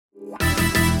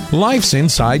Life's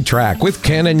Inside Track with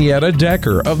Ken and Yetta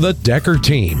Decker of the Decker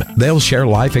team. They'll share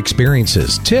life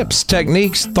experiences, tips,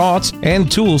 techniques, thoughts,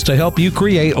 and tools to help you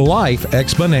create life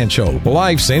exponential.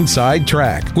 Life's Inside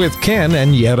Track with Ken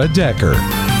and Yetta Decker.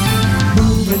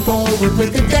 Moving forward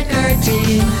with the Decker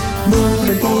team.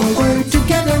 Moving forward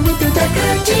together with the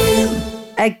Decker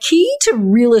team. A key to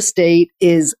real estate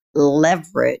is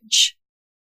leverage,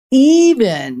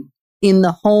 even in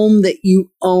the home that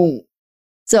you own.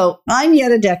 So I'm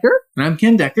Yetta Decker. And I'm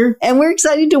Ken Decker. And we're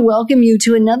excited to welcome you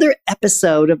to another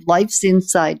episode of Life's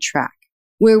Inside Track,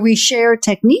 where we share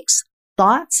techniques,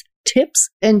 thoughts, tips,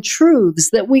 and truths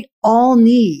that we all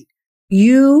need.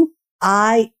 You,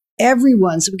 I,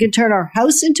 everyone, so we can turn our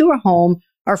house into a home,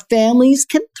 our families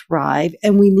can thrive,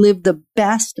 and we live the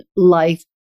best life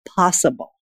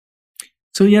possible.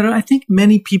 So, I think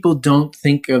many people don't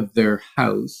think of their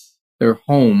house, their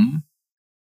home,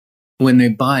 when they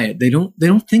buy it. They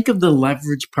don't think of the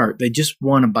leverage part. They just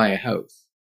want to buy a house.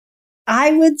 I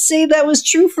would say that was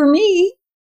true for me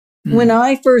when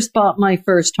I first bought my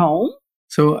first home.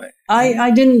 So I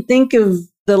didn't think of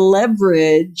the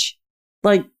leverage.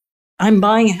 Like, I'm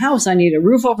buying a house. I need a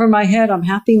roof over my head. I'm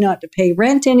happy not to pay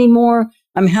rent anymore.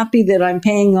 I'm happy that I'm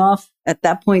paying off. At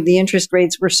that point, the interest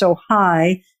rates were so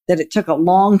high that it took a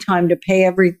long time to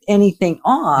pay anything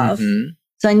off. Mm-hmm.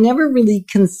 So I never really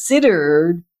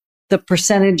considered the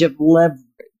percentage of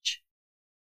leverage.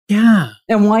 Yeah.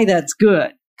 And why that's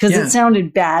good. Because Yeah. it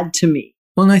sounded bad to me.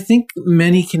 Well, and I think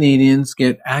many Canadians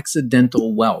get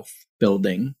accidental wealth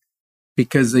building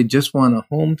because they just want a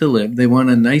home to live. They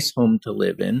want a nice home to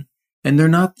live in. And they're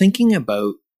not thinking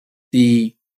about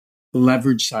the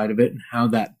leverage side of it and how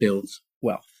that builds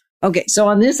wealth. Okay, so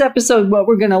on this episode, what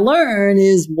we're going to learn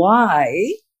is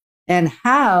why and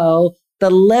how the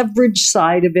leverage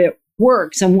side of it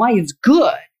works and why it's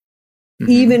good,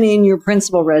 even in your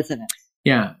principal residence.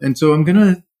 Yeah, and so I'm going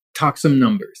to talk some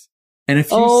numbers. And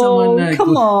if you're someone...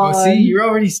 come on. Oh, see, you're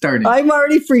already starting. I'm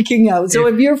already freaking out. So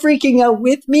if you're freaking out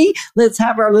with me, let's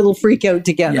have our little freak out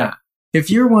together. Yeah. If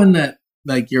you're one that,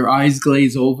 like, your eyes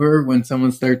glaze over when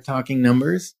someone starts talking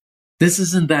numbers, this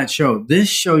isn't that show. This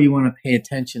show you want to pay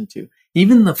attention to.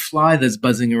 Even the fly that's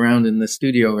buzzing around in the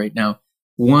studio right now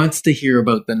wants to hear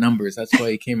about the numbers. That's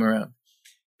why he came around.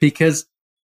 Because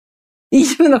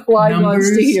even the fly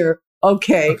wants to hear.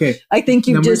 Okay. I think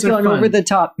you've just gone over the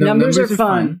top. No, numbers are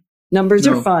fun. Numbers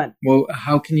are fun. Well,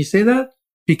 how can you say that?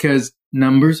 Because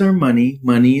numbers are money.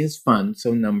 Money is fun.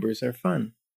 So numbers are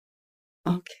fun.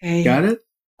 Okay. Got it?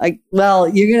 Well,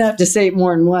 you're going to have to say it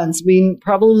more than once. We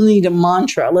probably need a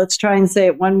mantra. Let's try and say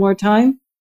it one more time.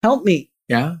 Help me.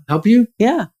 Yeah? Help you?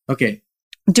 Yeah. Okay.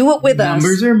 Do it with us.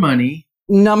 Numbers are money.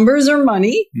 Numbers are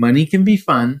money. Money can be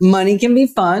fun. Money can be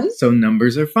fun. So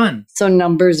numbers are fun. So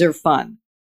numbers are fun.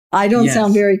 I don't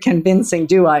sound very convincing,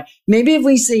 do I? Maybe if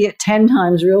we say it 10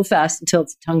 times real fast until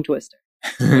it's a tongue twister.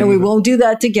 And we won't do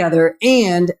that together.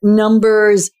 And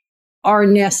numbers are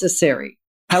necessary.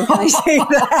 How can I say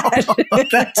that?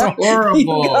 That's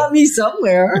horrible. You got me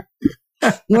somewhere.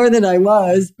 More than I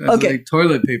was. That's okay. like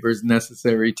toilet paper is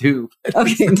necessary too.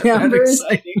 Okay.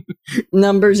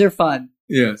 Numbers are fun.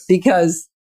 Yes. Because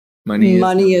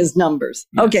money is numbers.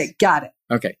 Yes. Okay. Got it.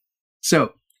 Okay.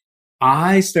 So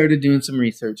I started doing some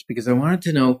research because I wanted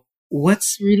to know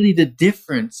what's really the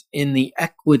difference in the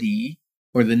equity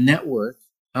or the net worth.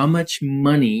 How much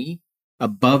money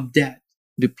above debt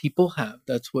do people have?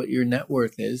 That's what your net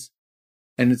worth is.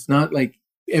 And it's not like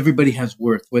everybody has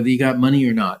worth, whether you got money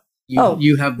or not.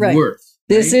 You have worth.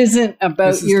 This isn't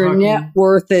about your net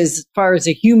worth as far as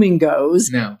a human goes.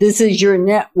 No. This is your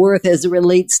net worth as it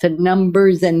relates to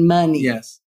numbers and money.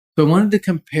 Yes. So I wanted to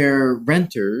compare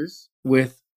renters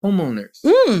with homeowners.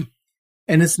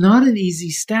 And it's not an easy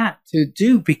stat to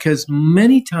do because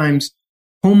many times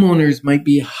homeowners might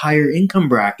be a higher income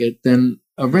bracket than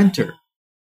a renter.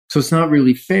 So it's not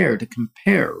really fair to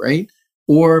compare, right?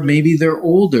 Or maybe they're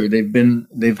older.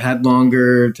 They've had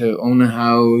longer to own a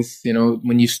house. You know,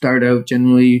 when you start out,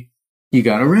 generally you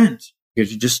got to rent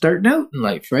because you're just starting out in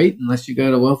life, right? Unless you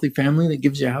got a wealthy family that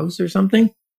gives you a house or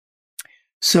something.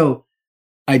 So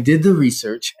I did the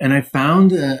research and I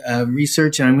found a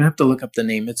research, and I'm going to have to look up the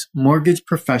name. It's Mortgage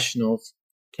Professionals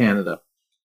Canada.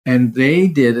 And they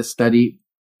did a study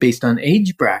based on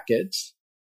age brackets,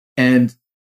 and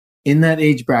in that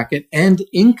age bracket and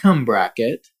income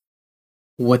bracket,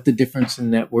 what the difference in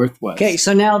net worth was. Okay,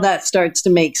 so now that starts to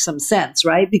make some sense,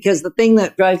 right? Because the thing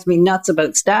that drives me nuts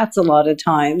about stats a lot of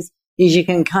times is you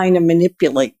can kind of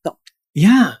manipulate them.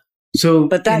 Yeah. So,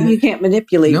 but that you can't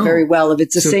manipulate very well if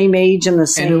it's the same age and the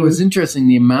same. And it was interesting.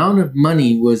 The amount of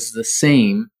money was the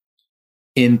same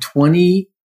in 20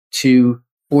 to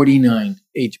 49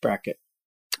 age bracket.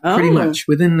 Pretty Oh. much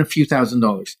within a few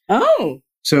 $1,000s. Oh.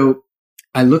 So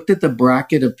I looked at the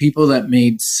bracket of people that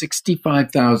made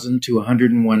 65,000 to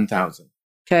 101,000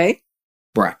 Okay.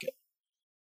 bracket.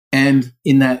 And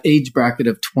in that age bracket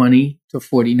of 20 to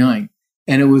 49.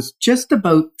 And it was just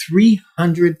about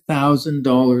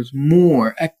 $300,000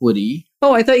 more equity.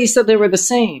 Oh, I thought you said they were the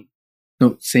same.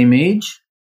 No, same age,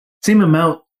 same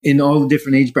amount in all the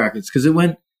different age brackets. Because it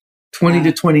went 20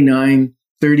 to 29,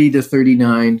 30 to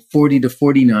 39, 40 to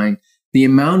 49. The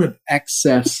amount of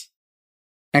excess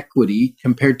equity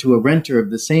compared to a renter of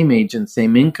the same age and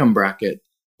same income bracket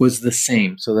was the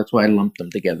same. So that's why I lumped them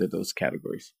together, those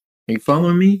categories. Are you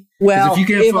following me? 'Cause Well, if you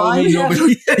can't follow me,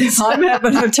 nobody is. if I'm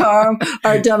having a hard time,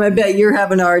 I bet you're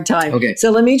having a hard time. Okay. So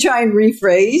let me try and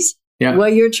rephrase. Yeah.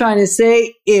 What you're trying to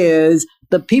say is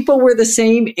the people were the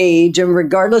same age, and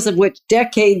regardless of which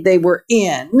decade they were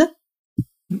in,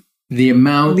 The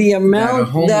amount that a that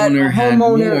homeowner had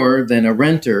more than a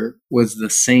renter was the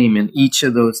same in each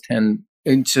of those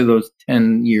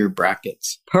 10-year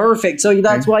brackets. perfect. So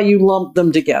that's why you lumped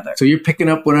them together. So you're picking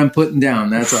up what I'm putting down.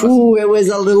 That's awesome. Ooh, it was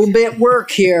a little bit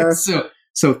work here.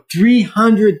 So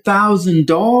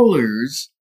 $300,000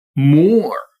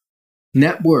 more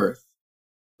net worth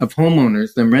of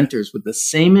homeowners than renters with the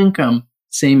same income,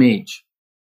 same age.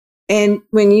 And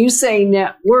when you say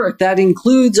net worth, that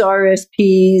includes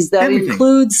RSPs, that Everything.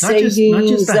 includes Not just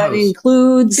savings, the that house.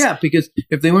 includes Yeah, because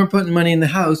if they weren't putting money in the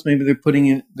house, maybe they're putting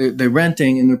it, they're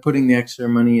renting and they're putting the extra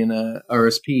money in a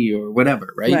RSP or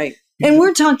whatever, right? right. And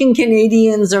we're talking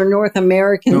Canadians or North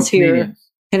Americans here.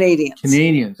 Canadians.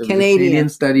 Canadians. It was a Canadian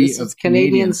study This of is Canadian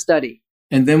Canadians. study.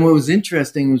 And then what was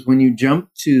interesting was when you jump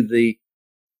to the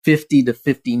 50 to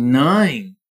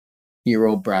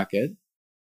 59-year-old bracket,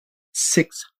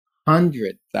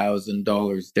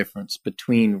 $600,000 difference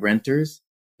between renters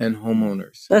and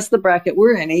homeowners. That's the bracket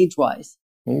we're in age-wise.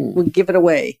 Oh, We'll give it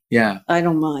away. yeah. I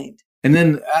don't mind. And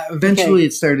then eventually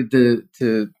it started to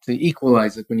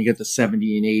equalize, like when you get to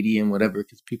 70 and 80 and whatever,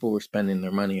 because people were spending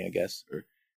their money, I guess, or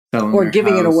selling Or their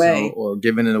giving it house away. or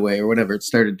giving it away or whatever. It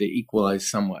started to equalize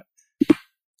somewhat.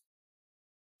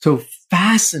 So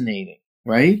fascinating,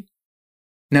 right?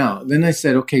 Now, then I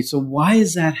said, okay, so why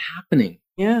is that happening?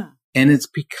 Yeah. And it's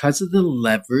because of the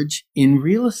leverage in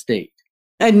real estate.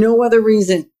 And no other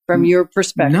reason from your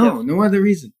perspective. No other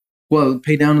reason. Well,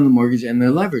 pay down on the mortgage and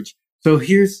the leverage. So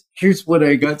here's what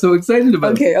I got so excited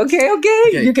about. Okay. You're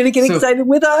going to get excited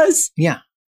with us. Yeah.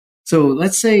 So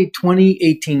let's say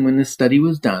 2018, when this study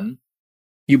was done,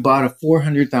 you bought a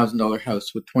 $400,000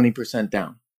 house with 20%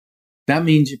 down. That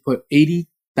means you put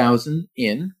 $80,000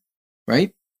 in,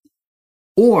 right?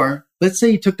 Or let's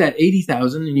say you took that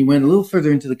 $80,000 and you went a little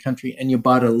further into the country and you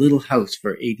bought a little house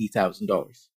for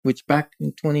 $80,000, which back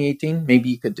in 2018, maybe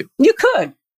you could do. You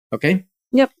could. Okay.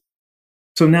 Yep.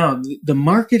 So now the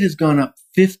market has gone up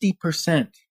 50%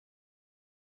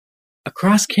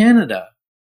 across Canada.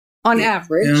 On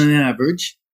average. On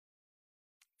average,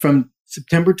 from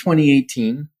September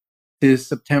 2018 to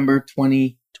September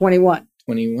 2021,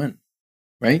 21.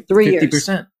 right? 3 50%. years.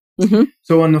 Mm-hmm.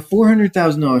 So on the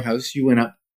 $400,000 house, you went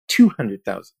up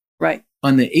 $200,000. Right.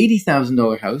 On the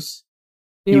 $80,000 house,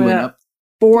 you went up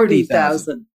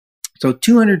 40,000. So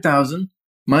 $200,000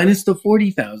 minus the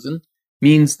 $40,000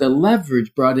 means the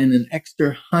leverage brought in an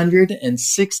extra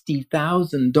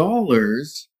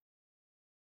 $160,000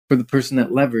 for the person that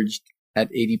leveraged at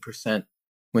 80%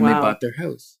 when they Wow. bought their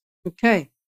house. Okay.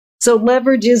 So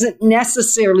leverage isn't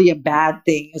necessarily a bad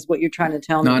thing, is what you're trying to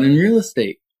tell Not me. in real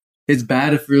estate. It's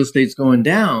bad if real estate's going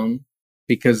down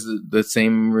because the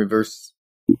same reverse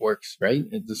works, right?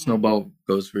 The snowball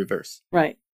goes reverse.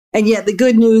 Right. And yet the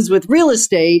good news with real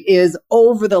estate is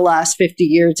over the last 50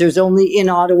 years, there's only in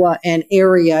Ottawa and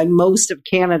area and most of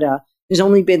Canada, there's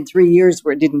only been 3 years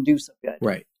where it didn't do so good.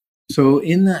 Right. So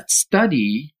in that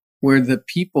study where the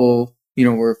people,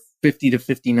 were 50 to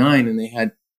 59 and they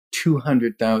had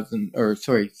 600,000,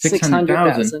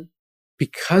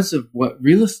 because of what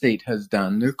real estate has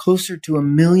done, they're closer to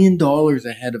 $1 million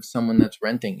ahead of someone that's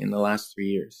renting in the last 3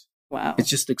 years. Wow. It's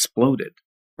just exploded.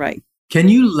 Right. Can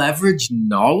you leverage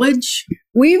knowledge?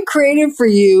 We've created for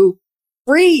you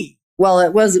free.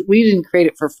 Well, we didn't create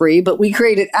it for free, but we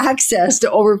created access to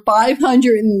over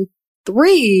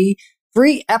 503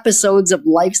 free episodes of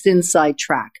Life's Inside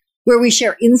Track, where we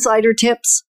share insider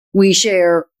tips, we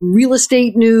share real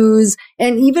estate news,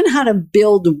 and even how to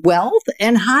build wealth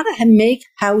and how to make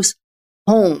house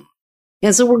home.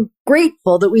 And so we're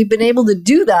grateful that we've been able to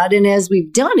do that. And as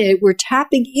we've done it, we're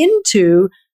tapping into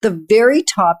the very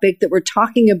topic that we're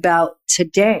talking about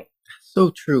today.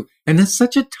 So true. And that's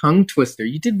such a tongue twister.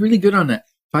 You did really good on that.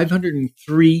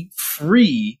 503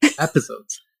 free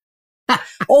episodes.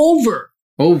 Over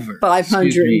Over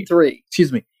 503.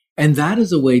 Excuse me. And that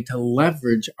is a way to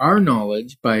leverage our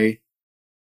knowledge by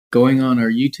going on our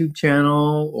YouTube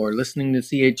channel or listening to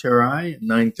CHRI at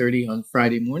 9:30 on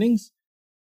Friday mornings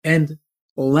and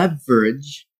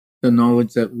leverage the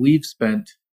knowledge that we've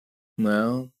spent.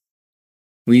 Well,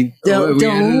 we added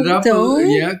it up.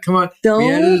 Yeah, come on.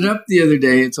 We added it up the other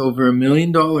day. It's over $1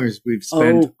 million we've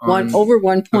spent on over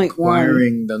 1.1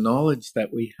 acquiring the knowledge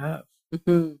that we have.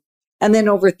 Mm-hmm. And then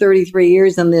over 33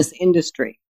 years in this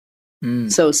industry.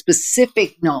 Mm. So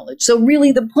specific knowledge. So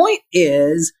really the point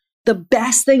is the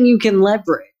best thing you can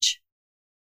leverage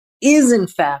is in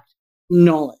fact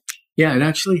knowledge. Yeah, it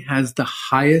actually has the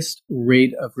highest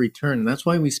rate of return. That's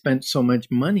why we spent so much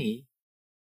money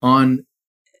on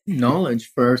knowledge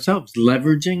for ourselves,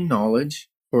 leveraging knowledge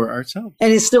for ourselves.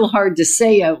 And it's still hard to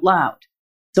say out loud.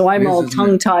 So I'm all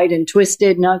tongue-tied and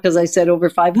twisted, not because I said over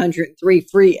 503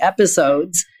 free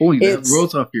episodes. Oh, that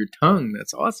rolls off your tongue.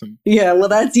 That's awesome. Yeah, well,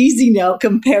 that's easy now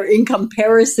in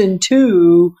comparison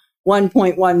to over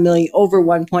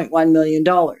 $1.1 million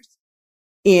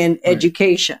in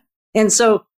education. And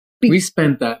so we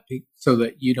spent that so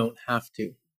that you don't have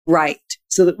to. Right.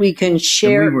 So that we can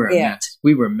share it.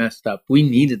 We were messed up. We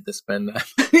needed to spend that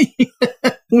money.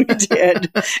 We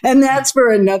did. And that's for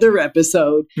another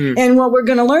episode. And what we're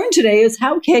going to learn today is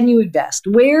how can you invest?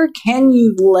 Where can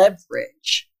you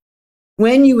leverage?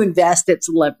 When you invest, it's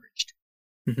leveraged.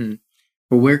 Mm-hmm.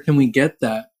 But where can we get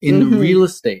that? In real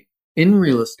estate. In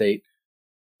real estate,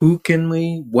 what can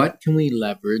we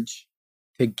leverage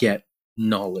to get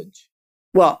knowledge?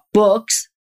 Well, books.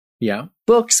 Yeah.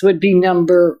 Books would be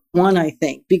number one, I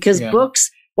think, because books,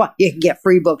 you can get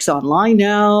free books online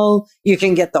now. You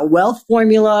can get the Wealth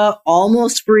Formula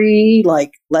almost free,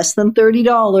 like less than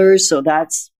 $30. So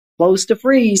that's close to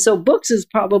free. So books is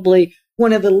probably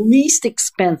one of the least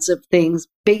expensive things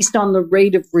based on the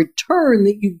rate of return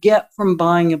that you get from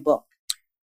buying a book.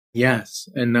 Yes.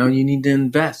 And now you need to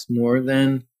invest more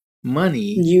than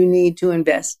money. You need to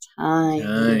invest time.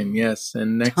 Time, yes.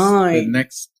 And the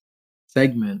next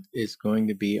segment is going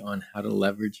to be on how to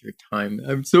leverage your time.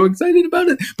 I'm so excited about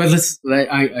it. But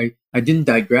I didn't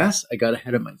digress. I got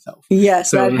ahead of myself.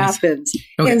 Yes, that happens.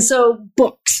 Okay. And so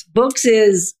books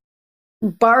is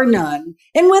bar none.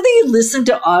 And whether you listen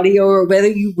to audio or whether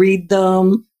you read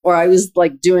them, or I was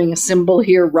like doing a symbol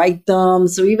here, write them.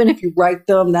 So even if you write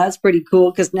them, that's pretty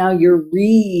cool because now you're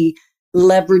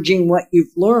leveraging what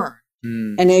you've learned.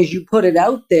 And as you put it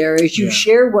out there, as you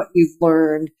share what you've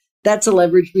learned, that's a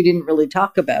leverage we didn't really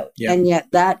talk about. Yeah. And yet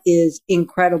that is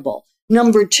incredible.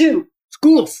 Number 2,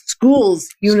 schools,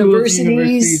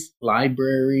 universities,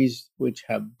 libraries, which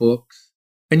have books.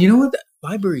 And you know what?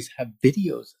 Libraries have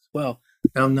videos as well.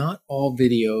 Now, not all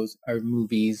videos are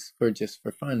movies for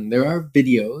fun. There are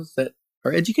videos that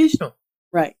are educational.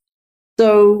 Right.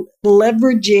 So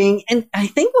leveraging, and I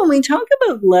think when we talk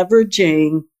about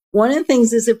leveraging, one of the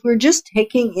things is if we're just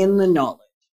taking in the knowledge,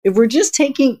 if we're just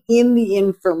taking in the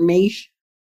information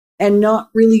and not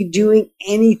really doing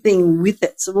anything with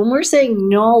it. So when we're saying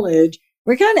knowledge,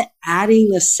 we're kind of adding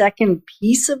the second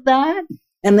piece of that,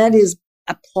 and that is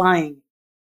applying.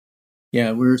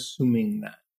 Yeah, we're assuming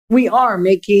that. We are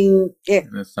making it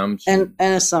an assumption.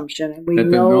 An assumption. And we know the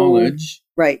knowledge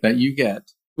that you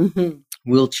get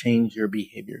will change your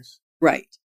behaviors. Right.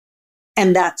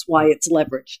 And that's why it's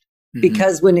leveraged.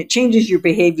 Because when it changes your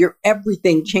behavior,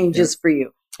 everything changes for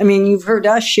you. I mean, you've heard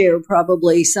us share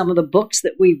probably some of the books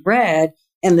that we've read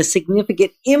and the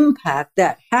significant impact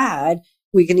that had.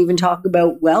 We can even talk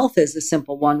about wealth as a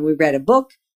simple one. We read a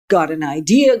book, got an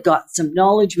idea, got some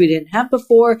knowledge we didn't have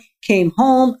before, came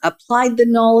home, applied the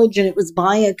knowledge, and it was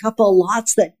buying a couple of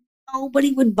lots that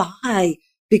nobody would buy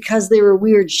because they were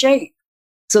weird shape.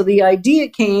 So the idea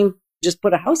came, just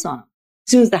put a house on them.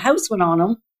 As soon as the house went on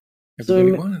them,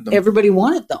 everybody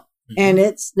wanted them. And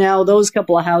it's now those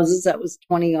couple of houses, that was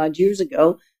 20 odd years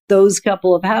ago, those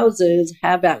couple of houses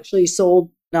have actually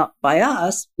sold, not by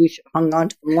us, we should have hung on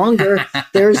to them longer.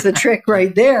 There's the trick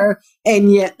right there.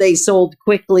 And yet they sold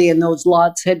quickly, and those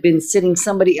lots had been sitting,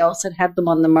 somebody else had them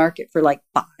on the market for like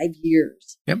 5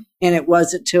 years. Yep. And it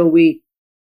wasn't until we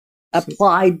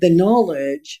applied the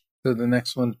knowledge. So the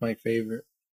next one's my favorite.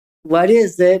 What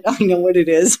is it? I know what it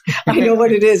is. I know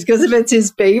what it is, because if it's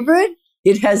his favorite,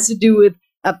 it has to do with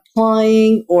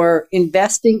applying or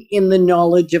investing in the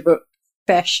knowledge of a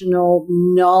professional,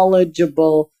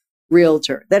 knowledgeable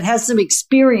realtor that has some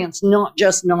experience, not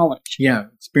just knowledge. Yeah,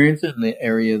 experience in the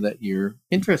area that you're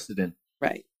interested in.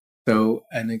 Right. So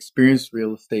an experienced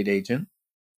real estate agent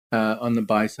on the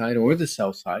buy side or the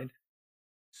sell side,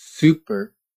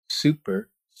 super, super,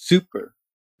 super.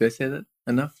 Did I say that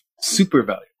enough? Super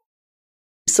valuable.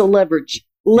 So leverage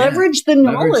the knowledge. Leverage the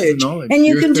knowledge. And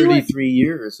you Your can do it. 33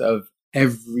 years of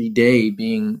every day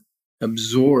being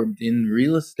absorbed in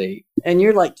real estate. And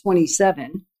you're like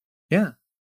 27. Yeah.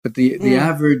 But the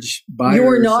average buyer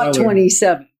You're or not seller,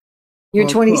 27. You're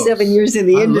well, 27 close. years in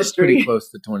the I look industry. pretty close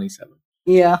to 27.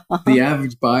 Yeah. The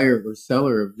average buyer or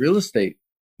seller of real estate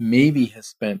maybe has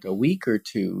spent a week or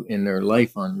two in their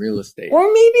life on real estate.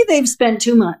 Or maybe they've spent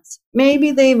 2 months.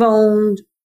 Maybe they've owned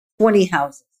 20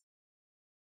 houses.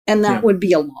 And that would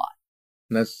be a lot.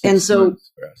 And that's 6 and so-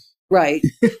 months for us. Right.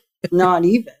 Not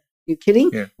even. You kidding?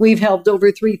 Yeah. We've helped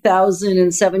over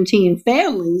 3,017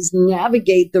 families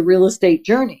navigate the real estate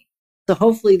journey. So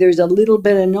hopefully there's a little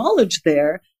bit of knowledge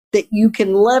there that you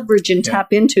can leverage and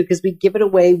tap into because we give it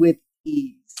away with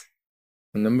ease.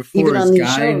 And number Even 4 on is these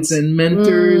guides shows. and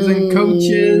mentors and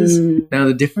coaches. Now,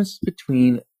 the difference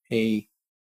between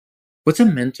what's a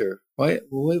mentor? What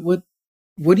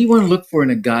do you want to look for in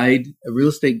a guide, a real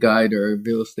estate guide or a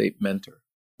real estate mentor?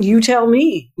 You tell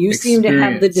me. You seem to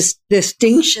have the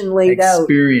distinction laid out.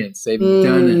 Experience. They've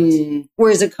done it.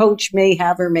 Whereas a coach may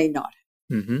have or may not.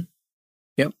 Mm-hmm.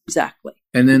 Yep. Exactly.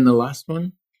 And then the last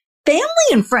one? Family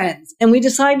and friends. And we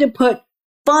decided to put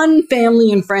fun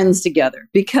family and friends together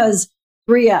because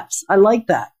 3 F's. I like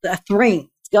that. A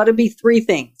three. It's got to be 3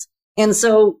 things. And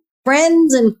so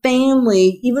friends and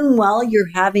family, even while you're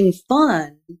having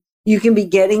fun, you can be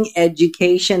getting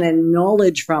education and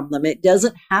knowledge from them. It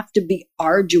doesn't have to be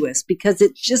arduous because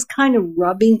it's just kind of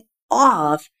rubbing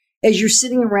off as you're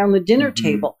sitting around the dinner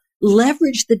table.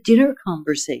 Leverage the dinner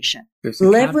conversation. There's a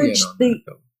Leverage caveat on the, that,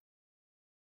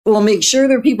 though. well, make sure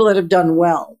they're people that have done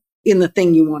well in the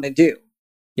thing you want to do.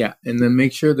 Yeah, and then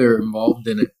make sure they're involved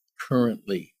in it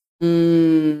currently.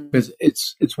 Because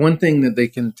it's one thing that they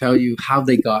can tell you how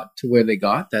they got to where they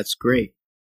got. That's great.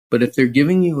 But if they're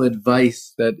giving you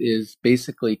advice that is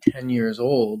basically 10 years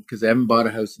old because they haven't bought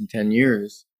a house in 10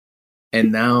 years,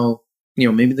 and now,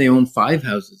 maybe they own 5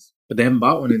 houses, but they haven't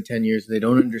bought one in 10 years, they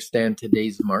don't understand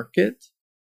today's market.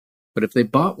 But if they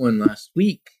bought one last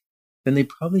week, then they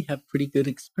probably have pretty good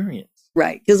experience.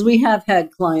 Right. Because we have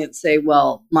had clients say,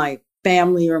 well, my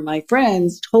family or my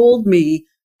friends told me,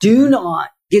 do not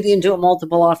get into a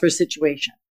multiple offer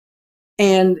situation.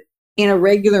 And in a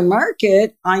regular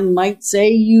market, I might say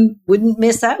you wouldn't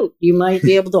miss out. You might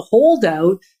be able to hold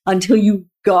out until you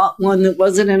got one that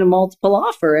wasn't in a multiple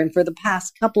offer. And for the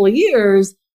past couple of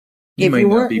years, if you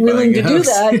weren't willing to do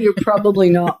that, you're probably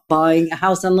not buying a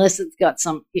house unless it's got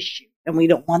some issue. And we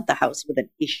don't want the house with an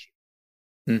issue.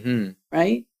 Mm-hmm.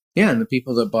 Right? Yeah, and the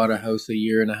people that bought a house a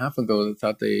year and a half ago that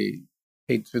thought they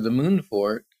paid through the moon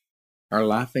for it are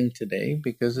laughing today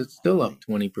because it's still up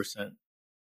 20%.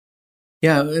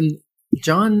 Yeah, and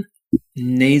John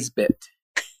Naisbitt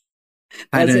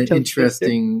had an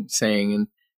interesting saying,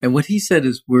 and what he said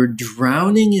is, we're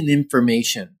drowning in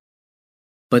information,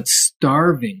 but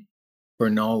starving for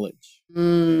knowledge.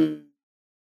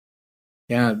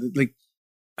 Yeah, like,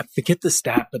 I forget the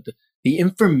stat, but the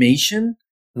information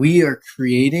we are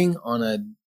creating on a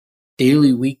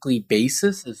daily, weekly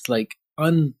basis is like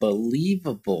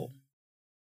unbelievable.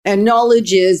 And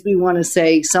knowledge is, we want to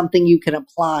say, something you can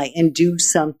apply and do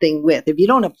something with. If you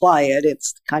don't apply it,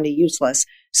 it's kind of useless.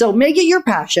 So make it your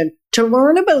passion to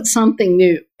learn about something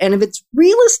new. And if it's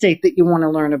real estate that you want to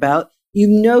learn about, you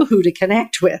know who to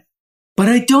connect with. But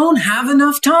I don't have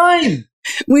enough time.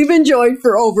 We've enjoyed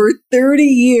for over 30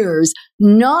 years,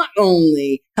 not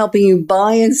only helping you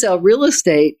buy and sell real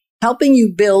estate, helping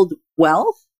you build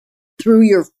wealth through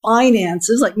your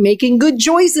finances, like making good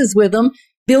choices with them,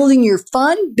 building your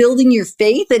fun, building your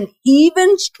faith, and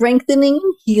even strengthening,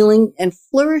 healing, and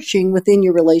flourishing within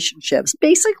your relationships.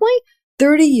 Basically,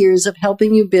 30 years of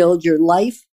helping you build your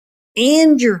life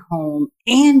and your home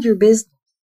and your business.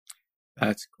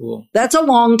 That's cool. That's a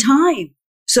long time.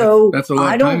 So that's a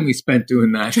lot of time we spent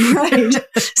doing that. Right.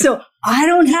 So I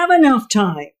don't have enough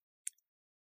time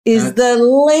is the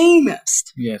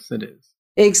lamest Yes, it is.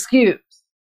 excuse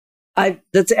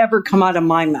that's ever come out of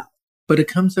my mouth. But it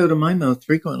comes out of my mouth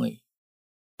frequently.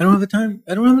 I don't have the time.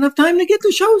 I don't have enough time to get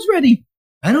the shows ready.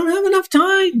 I don't have enough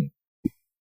time.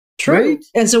 True. Right?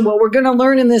 And so what we're going to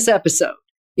learn in this episode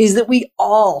is that we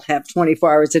all have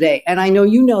 24 hours a day. And I know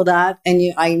you know that.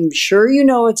 And I'm sure you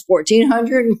know it's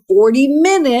 1,440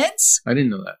 minutes. I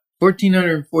didn't know that.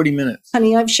 1,440 minutes.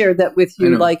 Honey, I've shared that with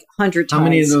you like 100 times. How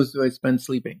many of those do I spend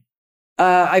sleeping?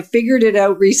 I figured it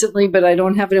out recently, but I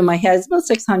don't have it in my head. It's about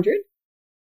 600,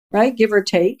 right? Give or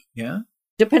take. Yeah.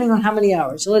 Depending on how many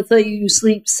hours. So let's say you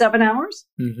sleep 7 hours.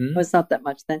 Mm-hmm. Well, it's not that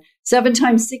much then. 7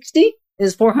 times 60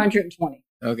 is 420.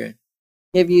 Okay.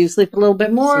 If you sleep a little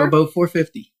bit more, So about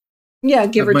 450. yeah,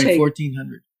 give or my take.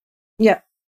 1400. Yeah.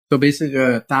 So basically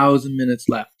 1,000 minutes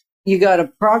left. You got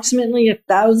approximately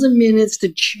 1,000 minutes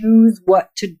to choose what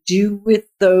to do with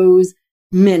those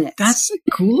minutes. That's the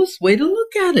coolest way to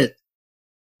look at it.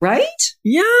 right.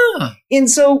 Yeah. And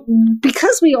so,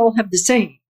 because we all have the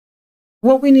same,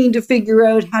 what we need to figure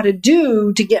out how to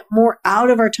do to get more out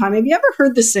of our time. Have you ever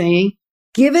heard the saying,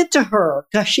 give it to her?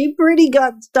 Because she pretty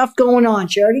got stuff going on.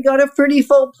 She already got a pretty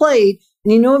full plate.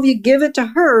 And you know, if you give it to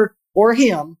her or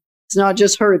him, it's not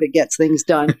just her that gets things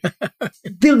done.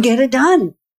 They'll get it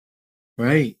done.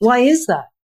 Right. Why is that?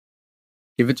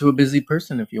 Give it to a busy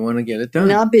person if you want to get it done.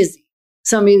 Not busy.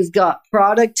 Somebody who's got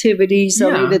productivity,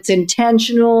 somebody Yeah. that's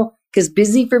intentional, because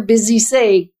busy for busy's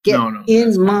sake, get No, that's in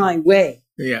not my way.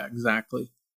 Yeah,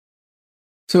 exactly.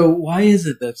 So why is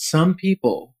it that some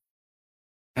people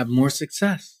have more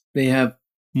success? They have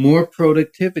more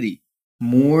productivity,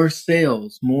 more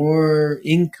sales, more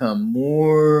income,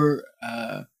 more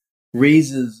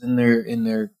raises in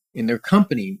their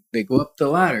company. They go up the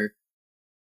ladder.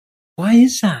 Why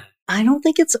is that? I don't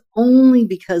think it's only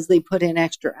because they put in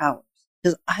extra hours.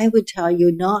 Because I would tell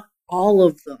you, not all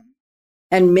of them,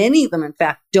 and many of them, in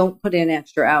fact, don't put in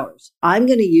extra hours. I'm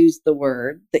going to use the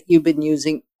word that you've been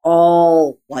using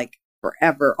all like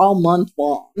forever, all month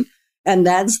long, and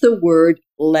that's the word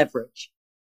leverage.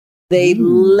 They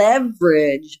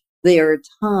leverage their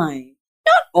time,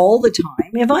 not all the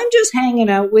time. If I'm just hanging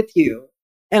out with you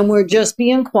and we're just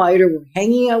being quiet, or we're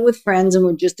hanging out with friends and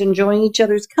we're just enjoying each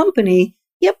other's company,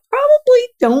 you probably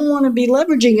don't want to be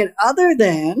leveraging it other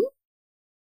than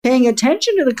paying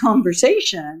attention to the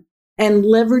conversation and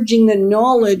leveraging the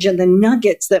knowledge and the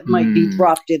nuggets that might be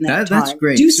dropped in that time. That's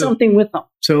great. Do So- something with them.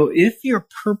 So if your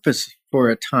purpose for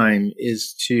a time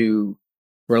is to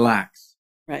relax,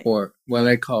 Right. or what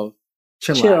I call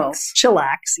chillax.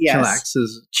 Chillax, yes. Chillax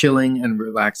is chilling and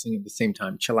relaxing at the same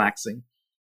time. Chillaxing.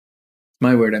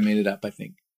 My word, I made it up, I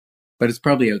think. But it's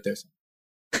probably out there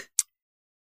somewhere.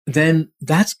 Then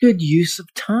that's good use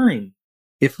of time.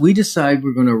 If we decide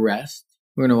we're going to rest,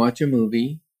 we're going to watch a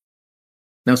movie.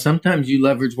 Now, sometimes you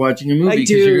leverage watching a movie because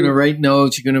you're do. going to write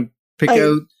notes, you're going to pick I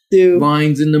out do.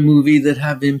 lines in the movie that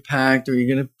have impact, or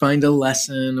you're going to find a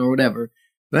lesson or whatever.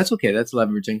 That's okay. That's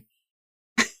leveraging.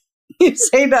 You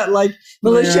say that like,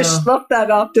 well, let's just Yeah. slough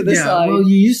that off to the side. Well,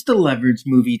 you used to leverage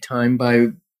movie time by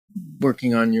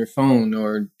working on your phone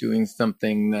or doing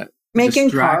something that Making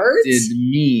distracted cards?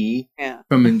 me Yeah,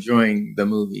 from enjoying the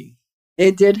movie.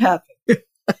 it did happen.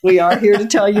 We are here to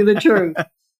tell you the truth.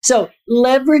 So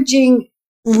leveraging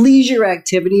leisure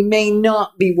activity may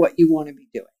not be what you want to be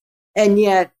doing. And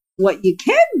yet what you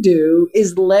can do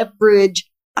is leverage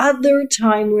other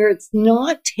time where it's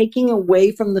not taking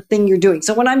away from the thing you're doing.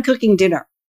 So when I'm cooking dinner,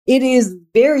 it is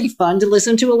very fun to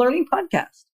listen to a learning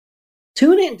podcast.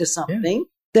 Tune into something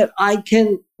that I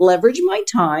can leverage my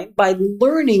time by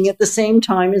learning at the same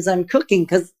time as I'm cooking,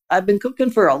 because I've been cooking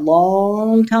for a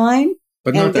long time.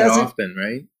 But And not that doesn't- often,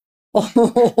 right?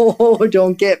 Oh,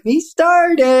 don't get me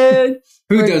started.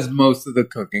 Who We're- does most of the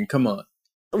cooking? Come on.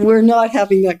 We're not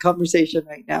having that conversation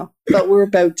right now, but we're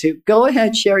about to. Go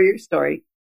ahead, share your story.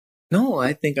 No,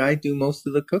 I think I do most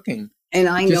of the cooking. And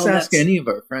I Just know ask that's, any of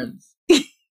our friends.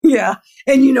 yeah.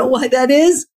 And you know why that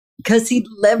is? Because he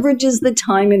leverages the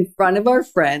time in front of our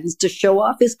friends to show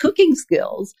off his cooking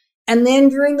skills. And then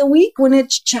during the week, when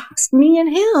it's just me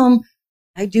and him,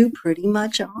 I do pretty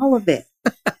much all of it.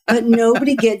 But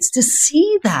nobody gets to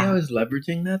see that. I was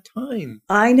leveraging that time.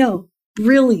 I know.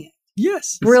 Brilliant.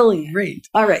 Yes. it's Brilliant. Great.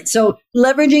 All right. So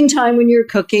leveraging time when you're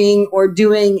cooking or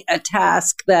doing a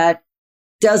task that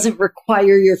doesn't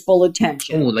require your full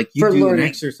attention. Oh, like you For do learning. an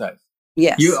exercise.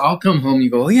 Yes. I'll come home, you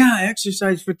go, oh, yeah, I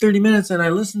exercised for 30 minutes and I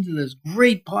listened to this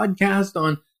great podcast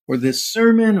on, or this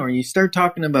sermon, or you start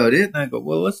talking about it. And I go,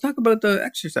 well, let's talk about the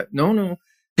exercise. No.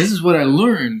 This is what I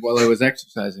learned while I was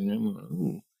exercising. And I'm like,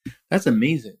 ooh, that's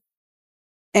amazing.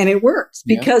 And it works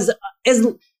Yeah. because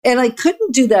and I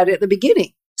couldn't do that at the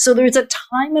beginning. So there's a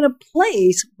time and a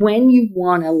place when you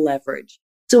want to leverage.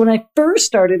 So when I first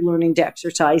started learning to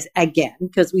exercise again,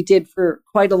 because we did for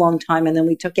quite a long time, and then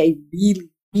we took a really,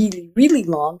 really, really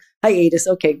long hiatus.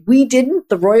 Okay, we didn't,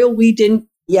 the royal we didn't,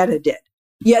 Yetta did.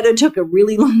 Yetta took a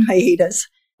really long hiatus.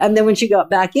 And then when she got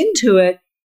back into it,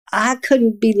 I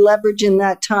couldn't be leveraging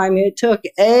that time. It took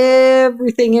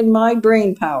everything in my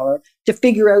brain power to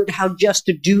figure out how just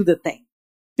to do the thing.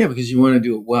 Yeah, because you want to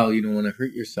do it well. You don't want to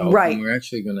hurt yourself. Right. And we're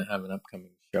actually going to have an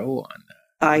upcoming show on that.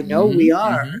 I know Mhm, we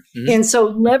are. mhm, mhm. And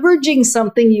so leveraging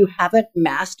something you haven't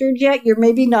mastered yet, you're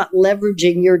maybe not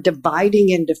leveraging, you're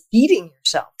dividing and defeating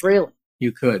yourself, really.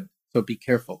 You could. So be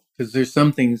careful because there's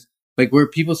some things like where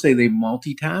people say they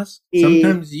multitask.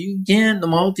 Sometimes you can't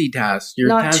multitask. You're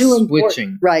Not task too important,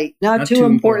 switching. right? Not too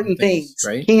important things,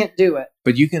 right? Can't do it.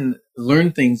 But you can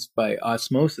learn things by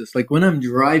osmosis. Like when I'm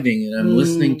driving and I'm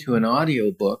listening to an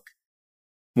audio book,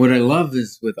 what I love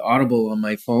is with Audible on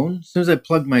my phone, as soon as I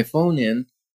plug my phone in,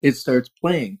 it starts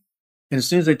playing. And as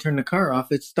soon as I turn the car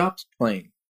off, it stops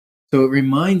playing. So it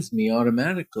reminds me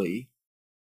automatically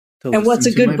to And what's a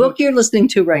listen to good my book you're listening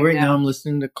to right Right now? now I'm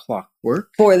listening to Clockwork.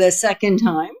 For the second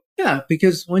time? Yeah,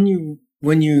 because when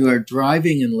you are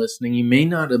driving and listening, you may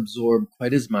not absorb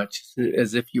quite as much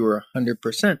as if you were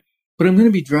 100%. But I'm going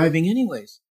to be driving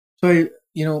anyways. So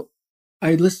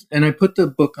I listen, and I put the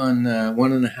book on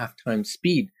 1.5 times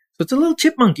speed. So it's a little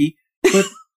chipmunky,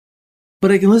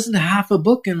 but I can listen to half a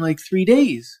book in like 3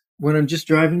 days when I'm just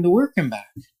driving to work and back.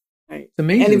 Right. It's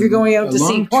amazing. And if you're going out to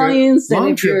see clients, and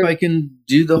long if you're, trip, I can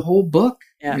do the whole book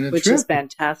in a which trip. is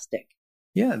fantastic.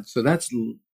 Yeah, so that's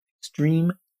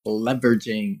extreme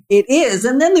leveraging. It is.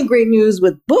 And then the great news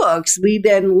with books, we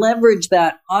then leverage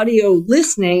that audio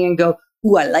listening and go,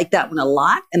 ooh, I like that one a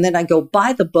lot. And then I go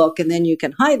buy the book and then you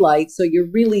can highlight. So you're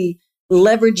really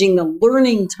leveraging the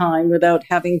learning time without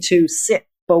having to sit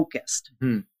focused.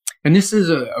 Mm-hmm. And this is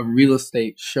a real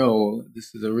estate show.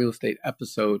 This is a real estate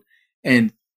episode.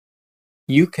 And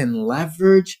you can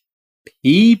leverage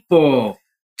people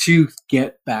to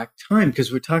get back time,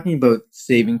 because we're talking about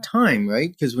saving time, right?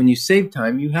 Because when you save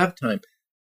time, you have time,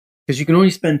 because you can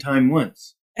only spend time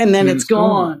once. And then it's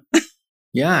gone.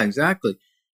 Yeah, exactly.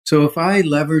 So if I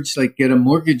leverage, like get a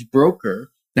mortgage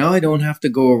broker, now I don't have to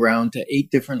go around to 8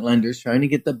 different lenders trying to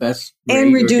get the best rate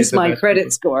and reduce or my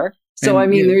credit score. So,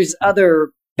 And, there's other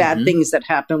bad things that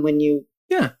happen when you...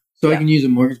 Yeah. So I can use a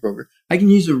mortgage broker. I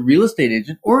can use a real estate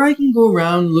agent, or I can go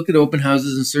around, look at open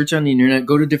houses and search on the internet,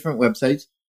 go to different websites,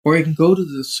 or I can go to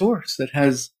the source that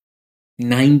has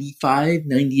 95,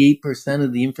 98%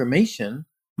 of the information.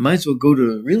 Might as well go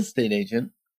to a real estate agent.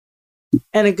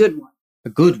 And a good one. A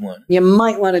good one. You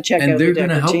might want to check out and they're the going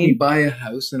to help team. me buy a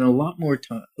house in a lot more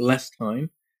time, less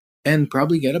time, and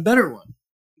probably get a better one.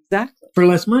 Exactly. For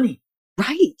less money.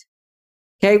 Right.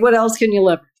 Okay, what else can you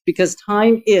leverage? Because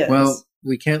time is... Well,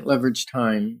 we can't leverage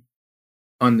time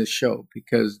on the show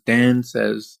because Dan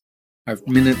says our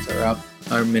minutes are up.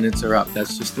 Our minutes are up.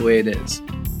 That's just the way it is.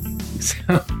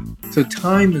 So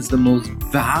time is the most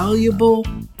valuable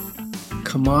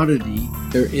commodity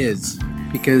there is,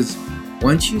 because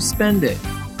once you spend it,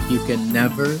 you can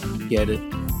never get it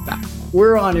back.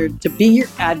 We're honored to be your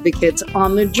advocates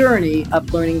on the journey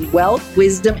of learning wealth,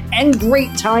 wisdom, and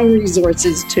great time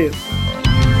resources too.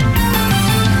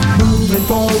 Moving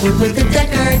forward with the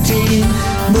Decker team.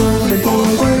 Moving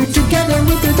forward together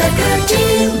with the Decker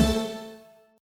team.